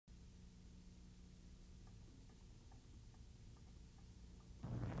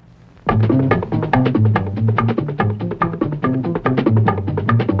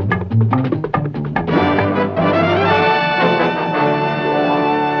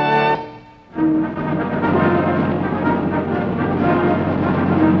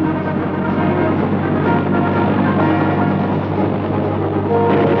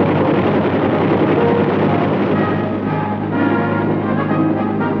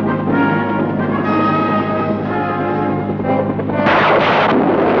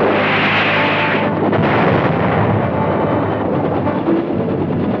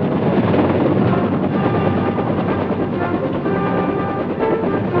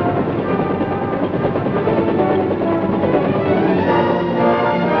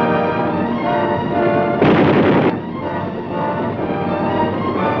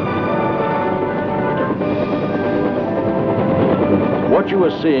you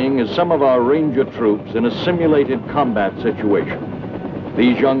are seeing is some of our Ranger troops in a simulated combat situation.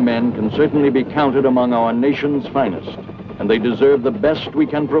 These young men can certainly be counted among our nation's finest, and they deserve the best we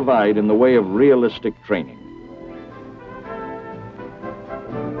can provide in the way of realistic training.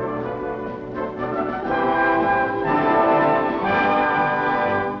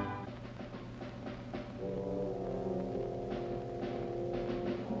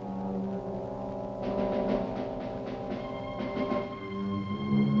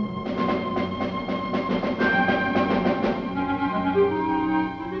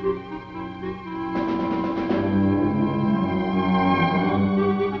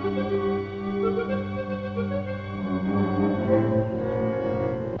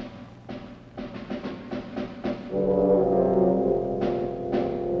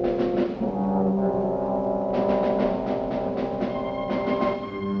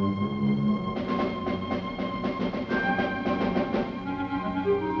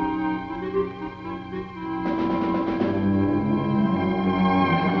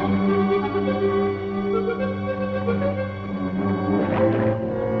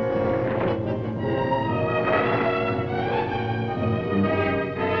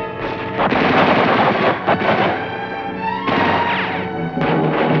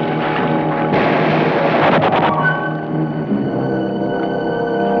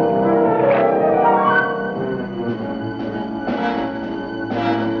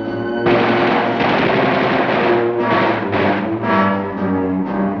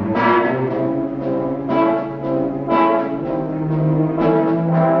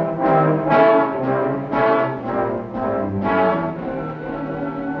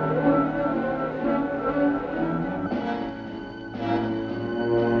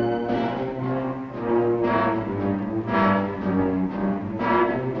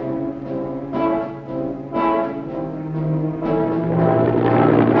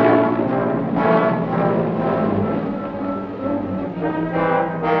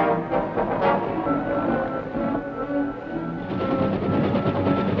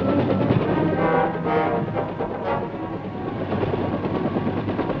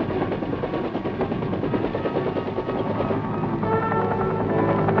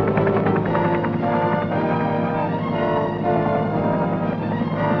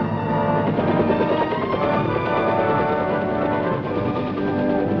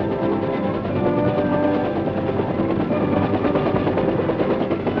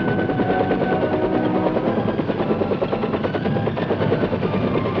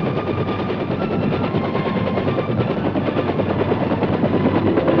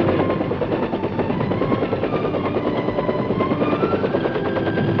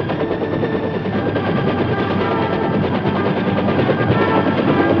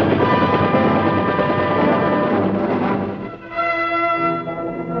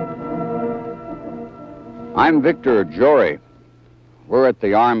 I'm Victor Jory. We're at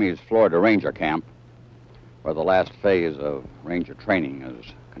the Army's Florida Ranger Camp, where the last phase of Ranger training is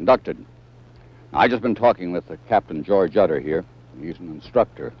conducted. Now, I've just been talking with Captain George Utter here. He's an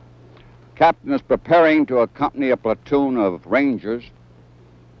instructor. Captain is preparing to accompany a platoon of Rangers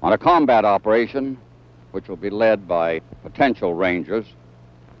on a combat operation which will be led by potential Rangers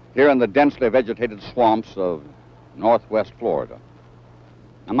here in the densely vegetated swamps of northwest Florida.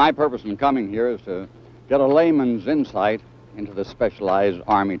 Now, my purpose in coming here is to get a layman's insight into the specialized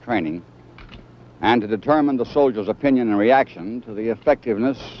Army training and to determine the soldiers' opinion and reaction to the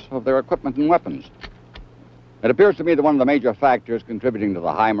effectiveness of their equipment and weapons. It appears to me that one of the major factors contributing to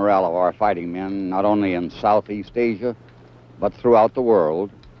the high morale of our fighting men, not only in Southeast Asia, but throughout the world,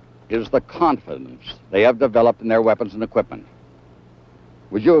 is the confidence they have developed in their weapons and equipment.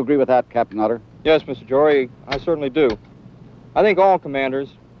 Would you agree with that, Captain Utter? Yes, Mr. Jory, I certainly do. I think all commanders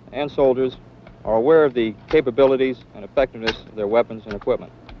and soldiers are aware of the capabilities and effectiveness of their weapons and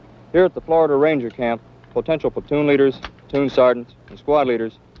equipment. Here at the Florida Ranger Camp, potential platoon leaders, platoon sergeants, and squad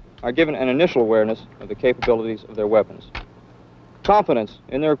leaders are given an initial awareness of the capabilities of their weapons. Confidence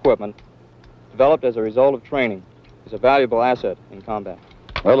in their equipment, developed as a result of training, is a valuable asset in combat.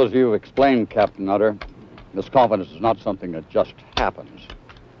 Well, as you've explained, Captain Utter, this confidence is not something that just happens.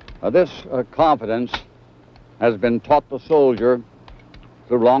 This confidence has been taught the soldier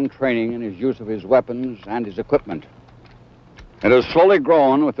through long training in his use of his weapons and his equipment. It has slowly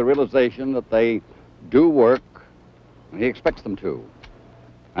grown with the realization that they do work when he expects them to,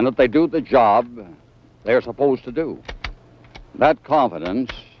 and that they do the job they're supposed to do. That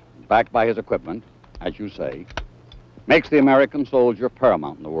confidence, backed by his equipment, as you say, makes the American soldier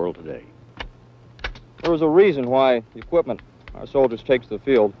paramount in the world today. There is a reason why the equipment our soldiers take to the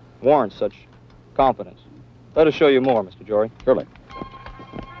field warrants such confidence. Let us show you more, Mr. Jory. Surely.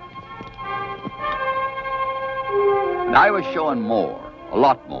 And I was showing more, a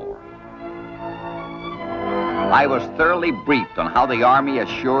lot more. I was thoroughly briefed on how the Army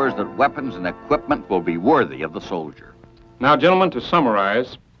assures that weapons and equipment will be worthy of the soldier. Now, gentlemen, to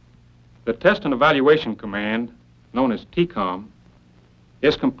summarize, the Test and Evaluation Command, known as TCOM,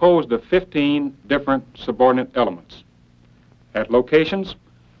 is composed of 15 different subordinate elements at locations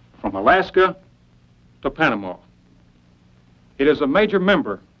from Alaska to Panama. It is a major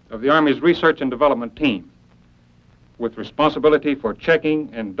member of the Army's research and development team with responsibility for checking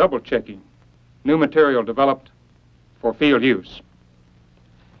and double-checking new material developed for field use.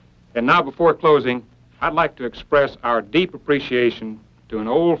 And now, before closing, I'd like to express our deep appreciation to an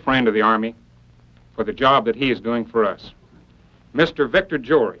old friend of the Army for the job that he is doing for us, Mr. Victor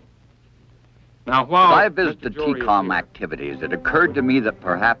Jory. Now, while as I visited TCOM activities, it occurred to me that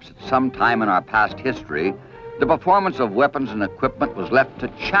perhaps at some time in our past history, the performance of weapons and equipment was left to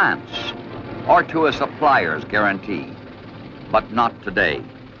chance or to a supplier's guarantee. But not today.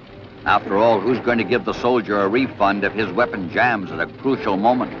 After all, who's going to give the soldier a refund if his weapon jams at a crucial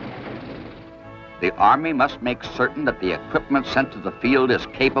moment? The Army must make certain that the equipment sent to the field is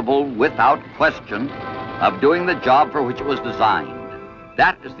capable, without question, of doing the job for which it was designed.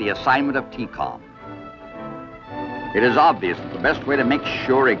 That is the assignment of TCOM. It is obvious that the best way to make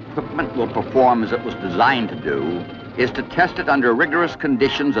sure equipment will perform as it was designed to do is to test it under rigorous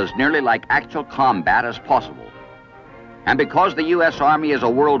conditions as nearly like actual combat as possible. And because the U.S. Army is a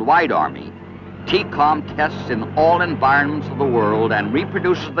worldwide army, TCOM tests in all environments of the world and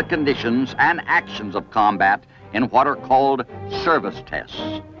reproduces the conditions and actions of combat in what are called service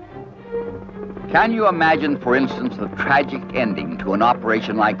tests. Can you imagine, for instance, the tragic ending to an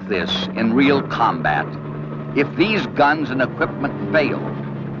operation like this in real combat if these guns and equipment failed?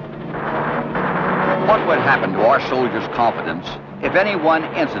 What would happen to our soldiers' confidence if any one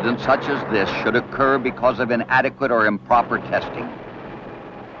incident such as this should occur because of inadequate or improper testing?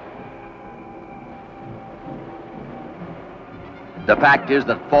 The fact is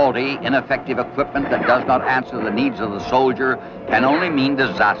that faulty, ineffective equipment that does not answer the needs of the soldier can only mean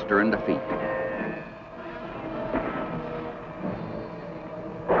disaster and defeat.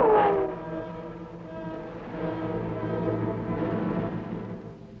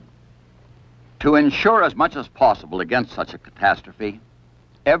 To ensure as much as possible against such a catastrophe,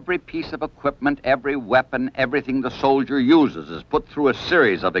 every piece of equipment, every weapon, everything the soldier uses is put through a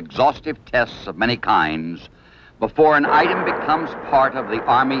series of exhaustive tests of many kinds before an item becomes part of the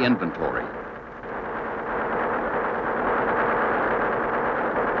Army inventory.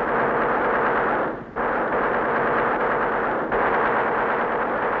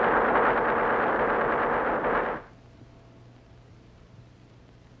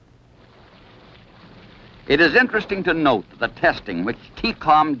 It is interesting to note that the testing which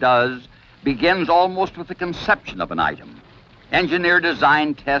TCOM does begins almost with the conception of an item. Engineer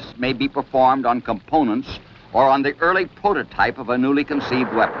design tests may be performed on components or on the early prototype of a newly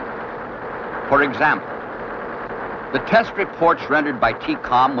conceived weapon. For example, the test reports rendered by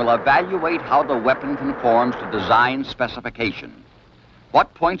TCOM will evaluate how the weapon conforms to design specification,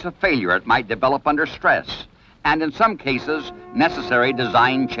 what points of failure it might develop under stress, and in some cases, necessary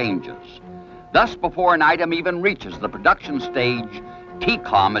design changes. Thus, before an item even reaches the production stage,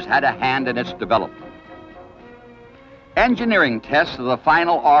 TCOM has had a hand in its development. Engineering tests of the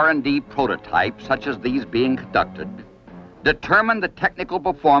final R&D prototype, such as these being conducted, determine the technical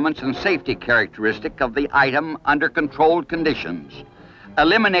performance and safety characteristic of the item under controlled conditions,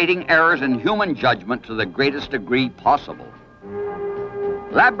 eliminating errors in human judgment to the greatest degree possible.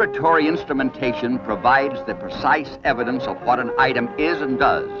 Laboratory instrumentation provides the precise evidence of what an item is and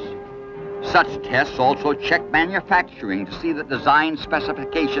does. Such tests also check manufacturing to see that design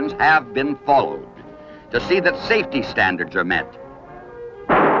specifications have been followed, to see that safety standards are met.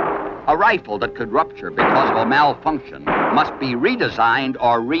 A rifle that could rupture because of a malfunction must be redesigned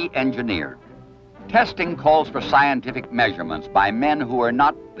or re-engineered. Testing calls for scientific measurements by men who are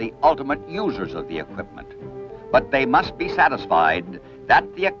not the ultimate users of the equipment, but they must be satisfied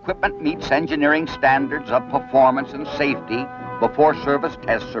that the equipment meets engineering standards of performance and safety before service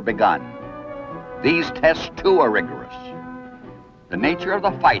tests are begun. These tests, too, are rigorous. The nature of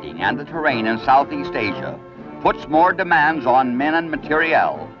the fighting and the terrain in Southeast Asia puts more demands on men and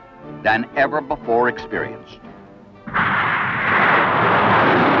materiel than ever before experienced.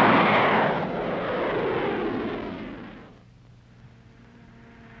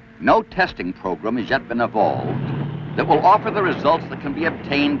 No testing program has yet been evolved that will offer the results that can be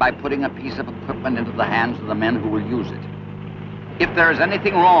obtained by putting a piece of equipment into the hands of the men who will use it. If there is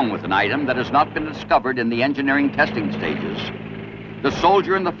anything wrong with an item that has not been discovered in the engineering testing stages, the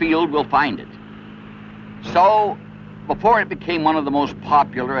soldier in the field will find it. So, Before it became one of the most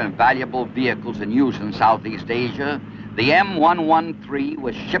popular and valuable vehicles in use in Southeast Asia, the M113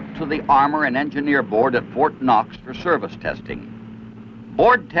 was shipped to the Armor and Engineer Board at Fort Knox for service testing.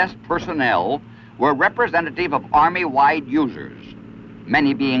 Board test personnel were representative of Army-wide users,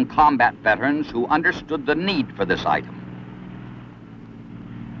 many being combat veterans who understood the need for this item.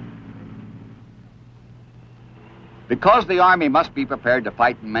 Because the Army must be prepared to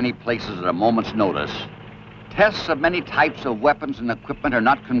fight in many places at a moment's notice, tests of many types of weapons and equipment are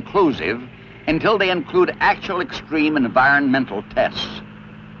not conclusive until they include actual extreme environmental tests.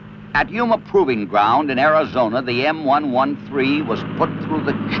 At Yuma Proving Ground in Arizona, the M113 was put through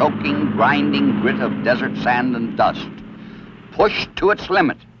the choking, grinding grit of desert sand and dust, pushed to its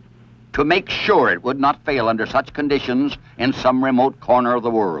limit to make sure it would not fail under such conditions in some remote corner of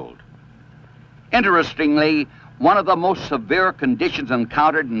the world. Interestingly, one of the most severe conditions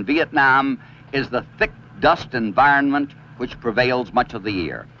encountered in Vietnam is the thick dust environment which prevails much of the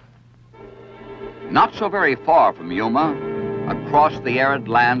year. Not so very far from Yuma, across the arid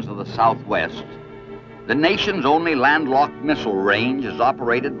lands of the Southwest, the nation's only landlocked missile range is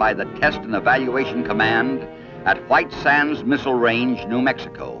operated by the Test and Evaluation Command at White Sands Missile Range, New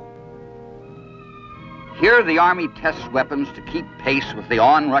Mexico. Here, the Army tests weapons to keep pace with the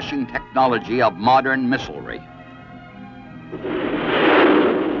onrushing technology of modern missilery.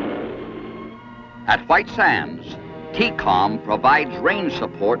 At White Sands, TCOM provides range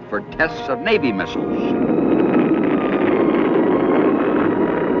support for tests of Navy missiles.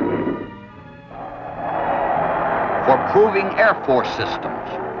 For proving Air Force systems.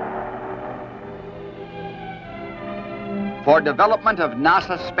 For development of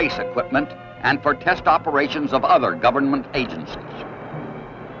NASA space equipment and for test operations of other government agencies.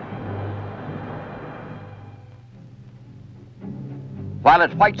 While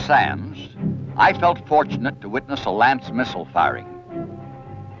at White Sands, I felt fortunate to witness a Lance missile firing.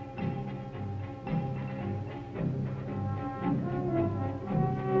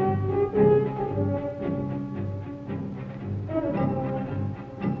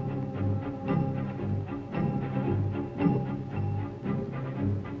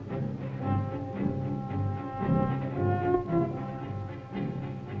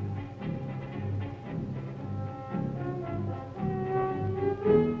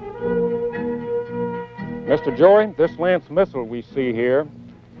 Mr. Jory, this Lance missile we see here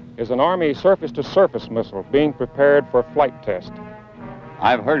is an Army surface-to-surface missile being prepared for flight test.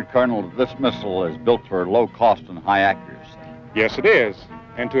 I've heard, Colonel, that this missile is built for low cost and high accuracy. Yes, it is.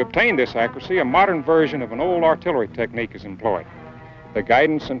 And to obtain this accuracy, a modern version of an old artillery technique is employed. The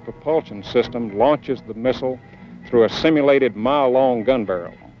guidance and propulsion system launches the missile through a simulated mile-long gun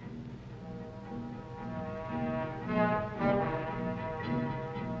barrel.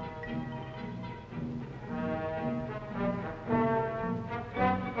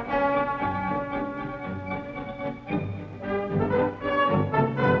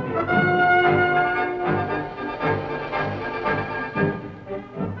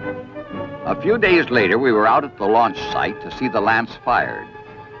 A few days later, we were out at the launch site to see the Lance fired.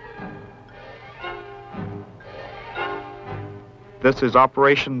 This is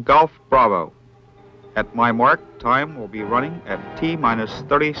Operation Golf Bravo. At my mark, time will be running at T-minus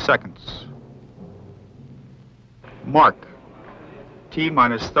 30 seconds. Mark,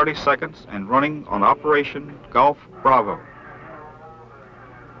 T-minus 30 seconds and running on Operation Golf Bravo.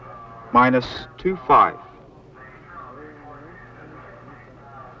 Minus 25.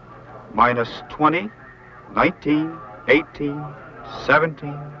 Minus 20, 19, 18,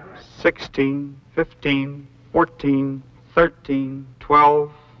 17, 16, 15, 14, 13,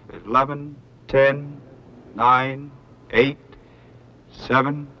 12, 11, 10, 9, 8,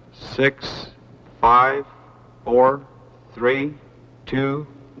 7, 6, 5, 4, 3, 2,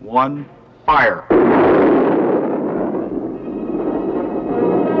 1, fire.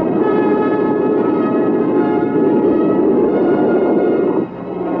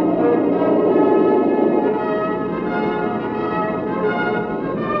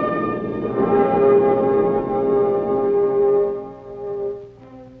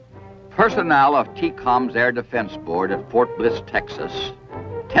 Personnel of TCOM's Air Defense Board at Fort Bliss, Texas,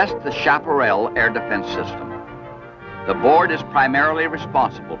 test the Chaparral air defense system. The board is primarily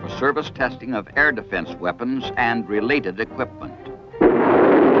responsible for service testing of air defense weapons and related equipment.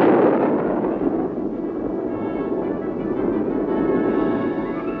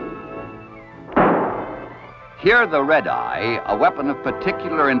 Here, the Red Eye, a weapon of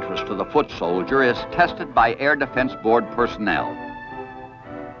particular interest to the foot soldier, is tested by Air Defense Board personnel.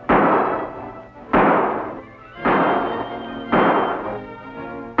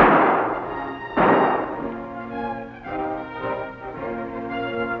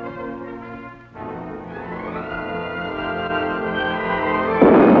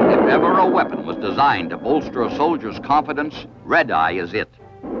 designed to bolster a soldier's confidence, Red Eye is it.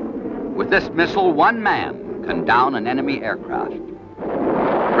 With this missile, one man can down an enemy aircraft.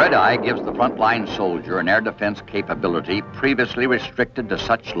 Red Eye gives the frontline soldier an air defense capability previously restricted to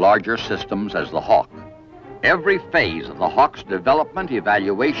such larger systems as the Hawk. Every phase of the Hawk's development,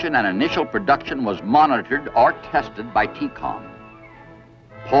 evaluation, and initial production was monitored or tested by TCOM.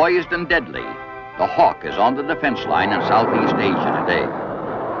 Poised and deadly, the Hawk is on the defense line in Southeast Asia today.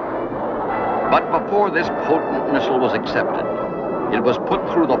 But before this potent missile was accepted, it was put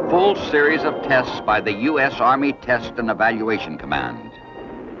through the full series of tests by the U.S. Army Test and Evaluation Command.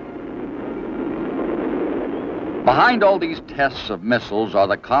 Behind all these tests of missiles are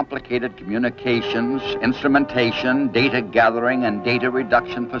the complicated communications, instrumentation, data gathering, and data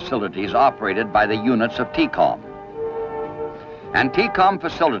reduction facilities operated by the units of TCOM. And TCOM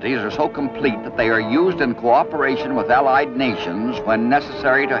facilities are so complete that they are used in cooperation with allied nations when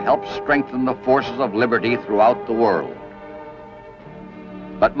necessary to help strengthen the forces of liberty throughout the world.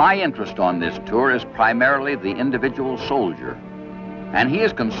 But my interest on this tour is primarily the individual soldier, and he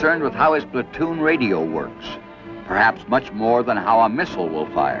is concerned with how his platoon radio works, perhaps much more than how a missile will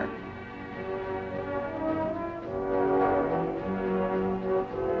fire.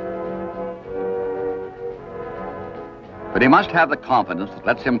 But he must have the confidence that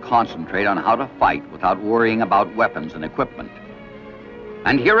lets him concentrate on how to fight without worrying about weapons and equipment.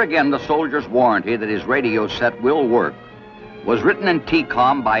 And here again, the soldier's warranty that his radio set will work was written in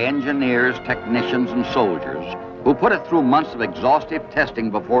TCOM by engineers, technicians, and soldiers who put it through months of exhaustive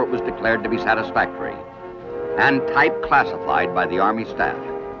testing before it was declared to be satisfactory, and type classified by the Army staff.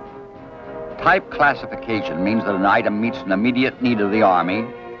 Type classification means that an item meets an immediate need of the Army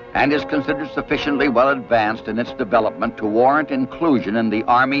and is considered sufficiently well advanced in its development to warrant inclusion in the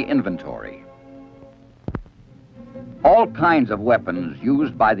Army inventory. All kinds of weapons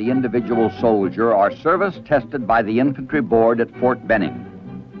used by the individual soldier are service tested by the Infantry Board at Fort Benning.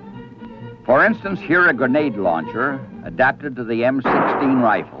 For instance, here a grenade launcher, adapted to the M16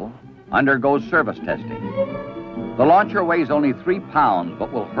 rifle, undergoes service testing. The launcher weighs only 3 pounds,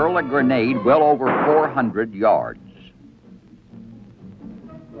 but will hurl a grenade well over 400 yards.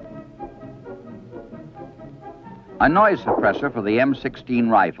 A noise suppressor for the M16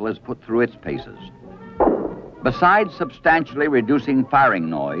 rifle is put through its paces. Besides substantially reducing firing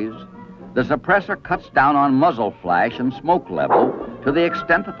noise, the suppressor cuts down on muzzle flash and smoke level to the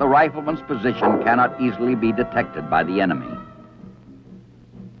extent that the rifleman's position cannot easily be detected by the enemy.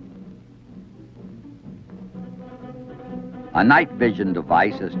 A night vision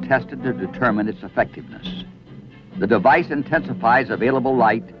device is tested to determine its effectiveness. The device intensifies available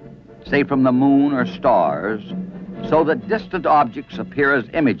light, say from the moon or stars, so that distant objects appear as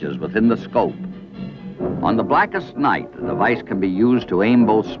images within the scope. On the blackest night, the device can be used to aim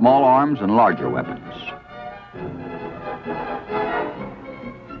both small arms and larger weapons.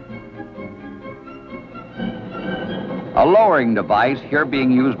 A lowering device, here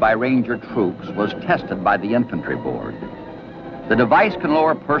being used by Ranger troops, was tested by the Infantry Board. The device can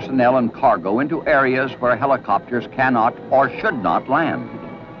lower personnel and cargo into areas where helicopters cannot or should not land.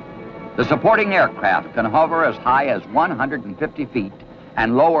 The supporting aircraft can hover as high as 150 feet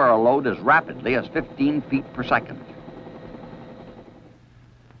and lower a load as rapidly as 15 feet per second.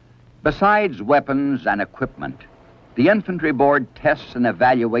 Besides weapons and equipment, the Infantry Board tests and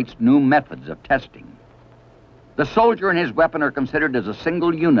evaluates new methods of testing. The soldier and his weapon are considered as a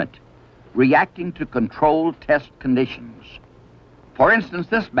single unit, reacting to controlled test conditions. For instance,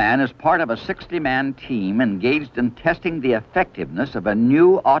 this man is part of a 60-man team engaged in testing the effectiveness of a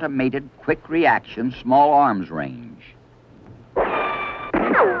new automated quick reaction small arms range.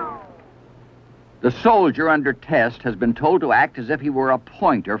 The soldier under test has been told to act as if he were a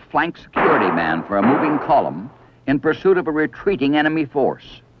point or flank security man for a moving column in pursuit of a retreating enemy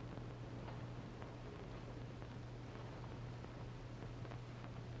force.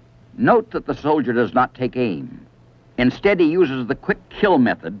 Note that the soldier does not take aim. Instead, he uses the quick kill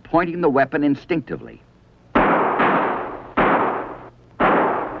method, pointing the weapon instinctively.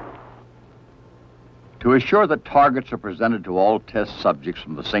 To assure that targets are presented to all test subjects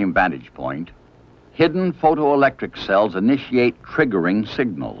from the same vantage point, hidden photoelectric cells initiate triggering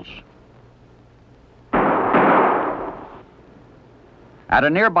signals. At a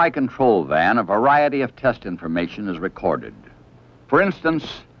nearby control van, a variety of test information is recorded. For instance,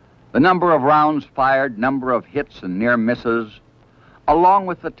 the number of rounds fired, number of hits and near misses, along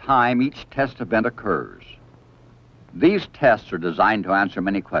with the time each test event occurs. These tests are designed to answer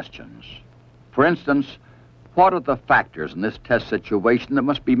many questions. For instance, what are the factors in this test situation that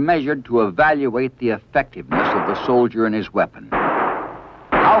must be measured to evaluate the effectiveness of the soldier and his weapon?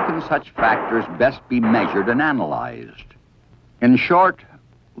 How how can such factors best be measured and analyzed? In short,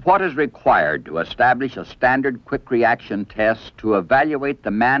 what is required to establish a standard quick reaction test to evaluate the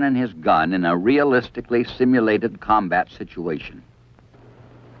man and his gun in a realistically simulated combat situation?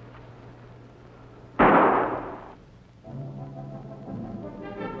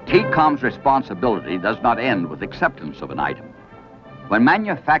 TCOM's responsibility does not end with acceptance of an item. When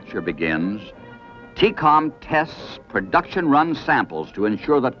manufacture begins, TCOM tests production run samples to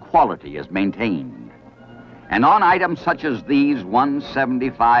ensure that quality is maintained. And on items such as these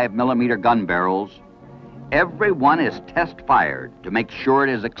 175-millimeter gun barrels, every one is test-fired to make sure it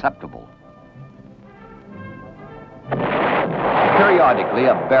is acceptable. Periodically,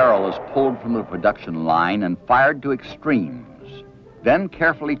 a barrel is pulled from the production line and fired to extremes, then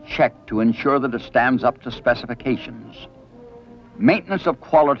carefully checked to ensure that it stands up to specifications. Maintenance of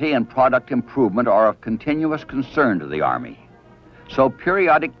quality and product improvement are of continuous concern to the Army, so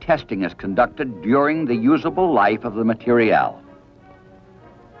periodic testing is conducted during the usable life of the materiel.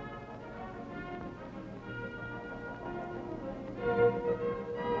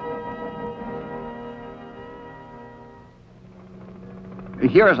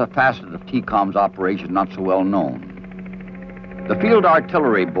 Here is a facet of TCOM's operation not so well known. The Field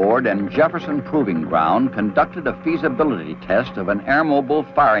Artillery Board and Jefferson Proving Ground conducted a feasibility test of an air-mobile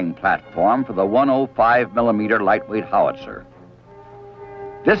firing platform for the 105-millimeter lightweight howitzer.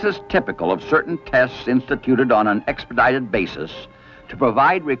 This is typical of certain tests instituted on an expedited basis to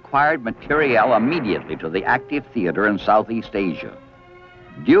provide required materiel immediately to the active theater in Southeast Asia.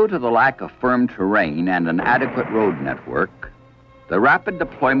 Due to the lack of firm terrain and an adequate road network, the rapid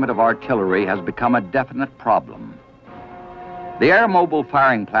deployment of artillery has become a definite problem. The air-mobile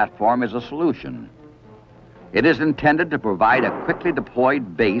firing platform is a solution. It is intended to provide a quickly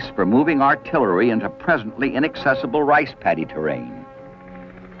deployed base for moving artillery into presently inaccessible rice paddy terrain.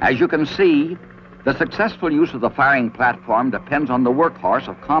 As you can see, the successful use of the firing platform depends on the workhorse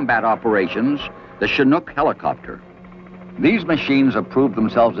of combat operations, the Chinook helicopter. These machines have proved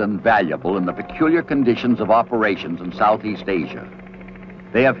themselves invaluable in the peculiar conditions of operations in Southeast Asia.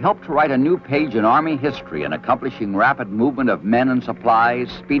 They have helped to write a new page in Army history in accomplishing rapid movement of men and supplies,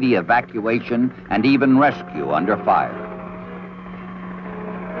 speedy evacuation, and even rescue under fire.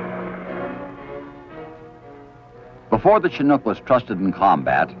 Before the Chinook was trusted in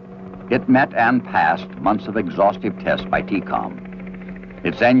combat, it met and passed months of exhaustive tests by TCOM.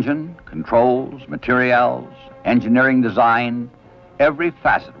 Its engine, controls, materials, engineering design, every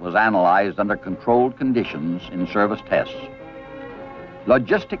facet was analyzed under controlled conditions in service tests.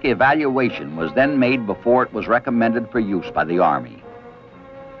 Logistic evaluation was then made before it was recommended for use by the Army.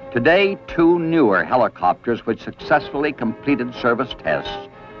 Today, 2 newer helicopters which successfully completed service tests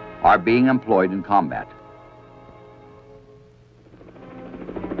are being employed in combat.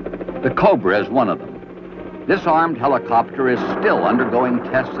 The Cobra is one of them. This armed helicopter is still undergoing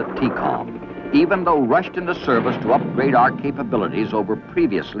tests at TCOM, even though rushed into service to upgrade our capabilities over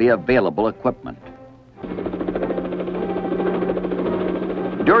previously available equipment.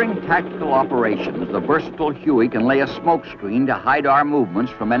 During tactical operations, the versatile Huey can lay a smoke screen to hide our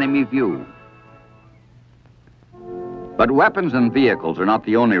movements from enemy view. But weapons and vehicles are not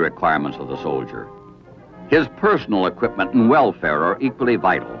the only requirements of the soldier. His personal equipment and welfare are equally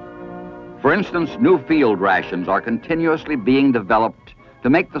vital. For instance, new field rations are continuously being developed to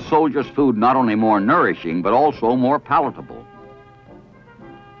make the soldier's food not only more nourishing, but also more palatable.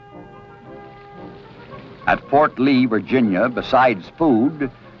 At Fort Lee, Virginia, besides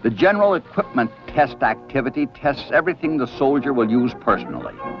food, the general equipment test activity tests everything the soldier will use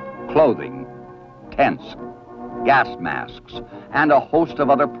personally: clothing, tents, gas masks, and a host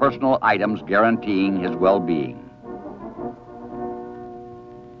of other personal items guaranteeing his well-being.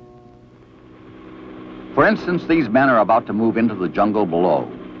 For instance, these men are about to move into the jungle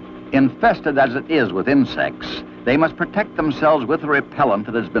below. Infested as it is with insects, they must protect themselves with a repellent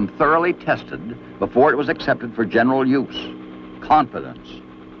that has been thoroughly tested before it was accepted for general use. Confidence.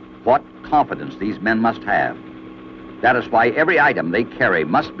 What confidence these men must have. That is why every item they carry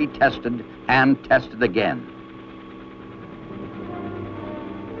must be tested and tested again.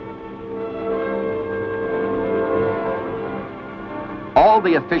 All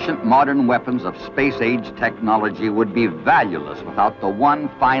the efficient modern weapons of space-age technology would be valueless without the one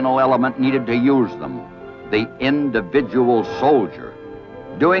final element needed to use them: the individual soldier,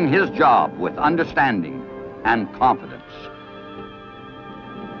 doing his job with understanding and confidence.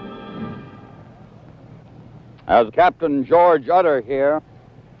 As Captain George Utter here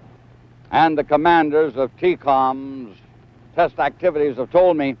and the commanders of TCOM's test activities have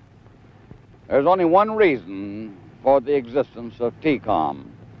told me, there's only one reason for the existence of TCOM,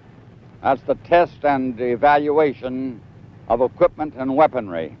 That's the test and evaluation of equipment and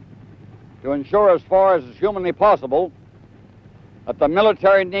weaponry to ensure as far as is humanly possible that the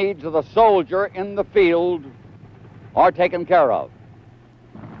military needs of the soldier in the field are taken care of.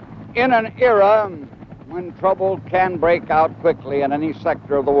 In an era when trouble can break out quickly in any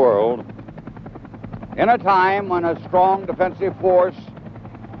sector of the world, in a time when a strong defensive force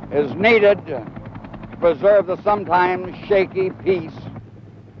is needed to preserve the sometimes shaky peace,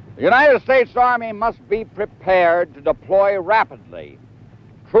 the United States Army must be prepared to deploy rapidly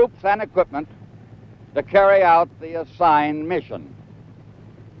troops and equipment to carry out the assigned mission.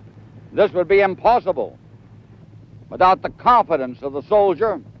 This would be impossible without the confidence of the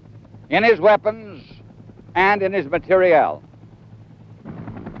soldier in his weapons and in his materiel.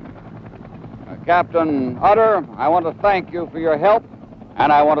 Captain Utter, I want to thank you for your help,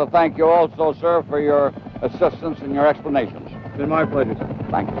 and I want to thank you also, sir, for your assistance and your explanations. It's been my pleasure, sir.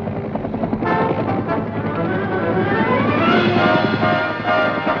 Thank you.